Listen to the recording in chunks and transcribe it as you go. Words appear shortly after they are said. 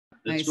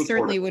I It's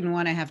certainly recorded. wouldn't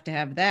want to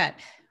have that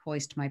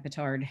hoist my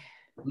petard.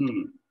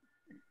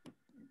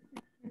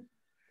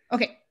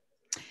 Okay.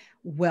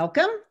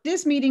 Welcome.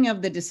 This meeting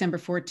of the December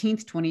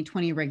 14th,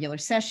 2020 regular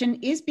session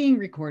is being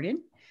recorded.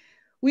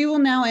 We will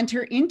now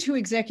enter into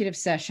executive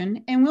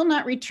session and will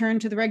not return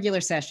to the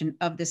regular session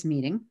of this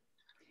meeting.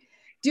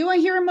 Do I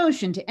hear a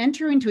motion to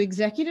enter into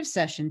executive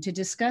session to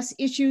discuss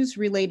issues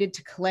related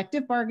to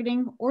collective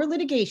bargaining or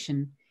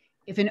litigation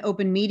if an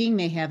open meeting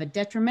may have a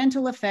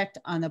detrimental effect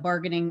on the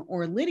bargaining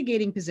or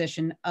litigating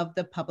position of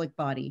the public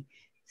body,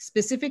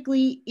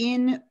 specifically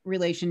in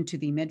relation to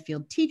the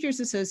Medfield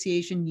Teachers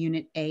Association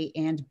Unit A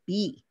and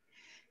B?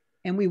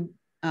 And we, do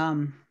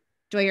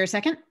I hear a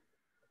second?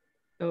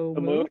 So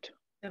moved.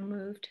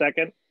 moved.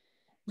 Second.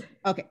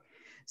 Okay,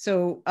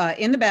 so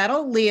in the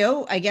battle,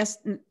 Leo, I guess,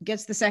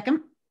 gets the second.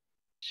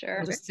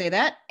 Sure. I'll just say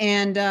that.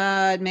 And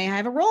may I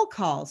have a roll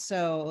call?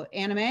 So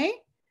Anna Mae?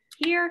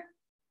 Here.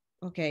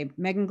 Okay,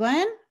 Megan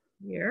Glenn?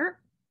 Here.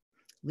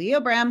 Leo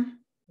Bram?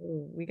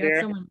 Oh, we got Here.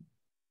 someone.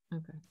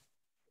 Okay.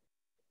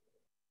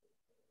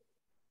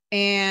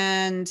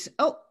 And,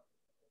 oh.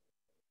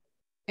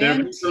 There are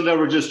And people that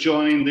were just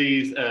joining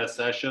the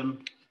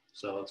session,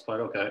 so it's quite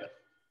okay.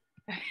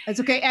 it's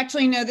okay.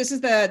 Actually, no, this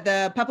is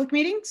the public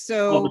meeting.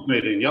 So Public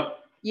meeting, yep.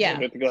 yeah,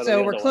 We have to go to so the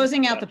we're other one.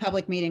 closing out Yeah. the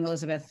public meeting,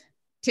 Elizabeth.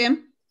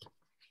 Tim?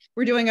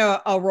 We're doing a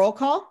roll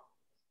call?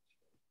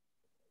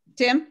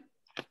 Tim?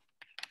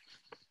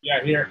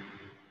 Yeah, here.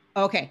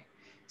 Okay,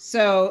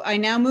 so I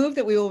now move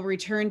that we will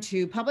return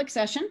to public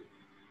session.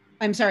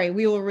 I'm sorry,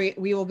 we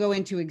will go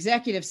into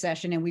executive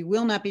session and we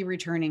will not be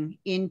returning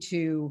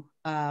into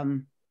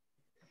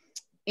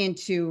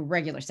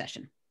regular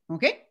session.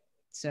 Okay,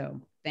 so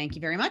thank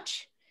you very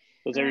much.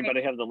 Does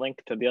everybody have the link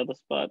to the other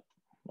spot?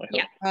 I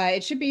hope. Yeah.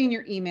 It should be in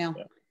your email.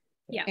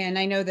 Yeah. And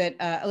I know that,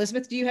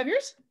 Elizabeth, do you have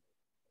yours?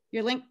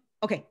 Your link?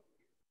 Okay,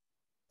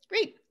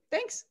 great,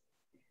 thanks.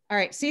 All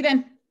right, see you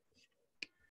then.